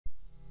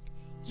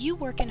You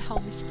work in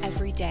homes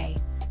every day,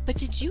 but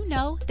did you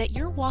know that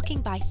you're walking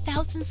by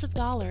thousands of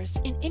dollars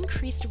in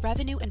increased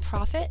revenue and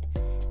profit?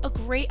 A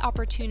great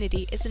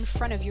opportunity is in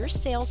front of your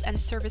sales and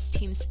service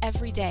teams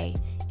every day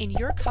in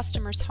your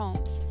customers'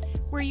 homes,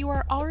 where you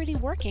are already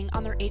working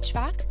on their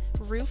HVAC,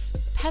 roof,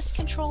 pest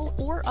control,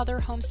 or other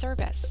home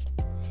service.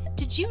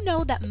 Did you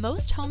know that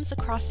most homes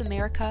across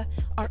America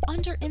are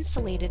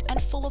under-insulated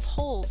and full of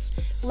holes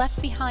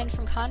left behind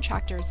from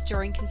contractors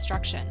during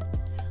construction?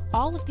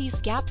 All of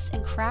these gaps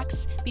and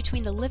cracks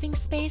between the living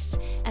space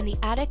and the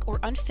attic or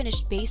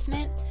unfinished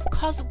basement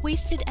cause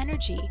wasted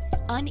energy,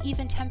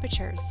 uneven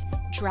temperatures,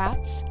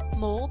 drafts,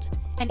 mold,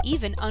 and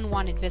even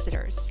unwanted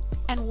visitors.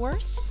 And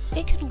worse,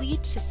 it could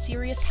lead to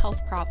serious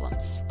health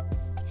problems.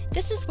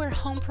 This is where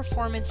Home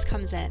Performance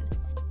comes in.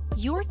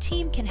 Your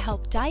team can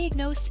help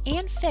diagnose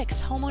and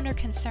fix homeowner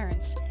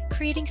concerns,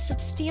 creating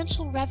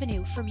substantial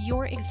revenue from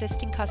your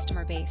existing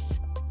customer base.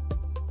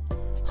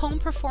 Home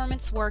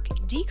Performance work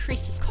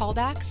decreases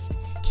callbacks,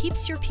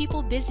 keeps your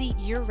people busy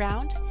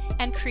year-round,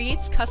 and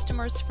creates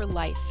customers for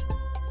life.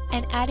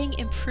 And adding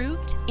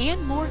improved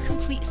and more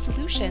complete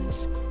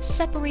solutions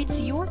separates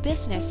your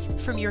business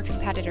from your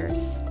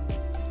competitors.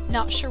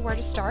 Not sure where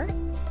to start?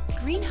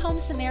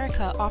 GreenHomes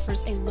America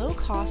offers a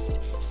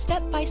low-cost,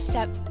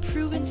 step-by-step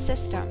proven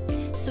system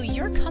so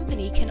your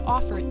company can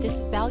offer this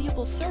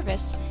valuable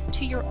service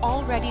to your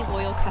already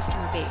loyal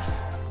customer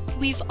base.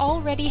 We've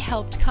already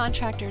helped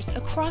contractors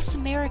across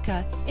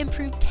America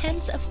improve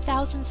tens of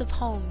thousands of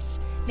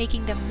homes,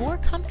 making them more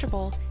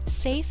comfortable,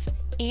 safe,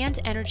 and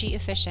energy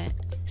efficient.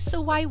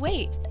 So why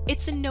wait?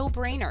 It's a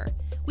no-brainer.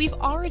 We've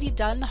already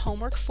done the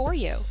homework for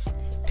you.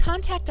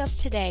 Contact us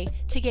today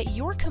to get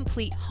your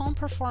complete home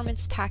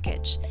performance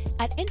package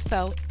at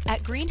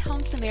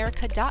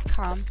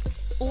info@greenhomesamerica.com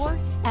or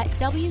at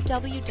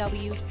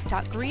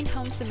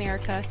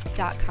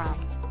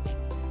www.greenhomesamerica.com.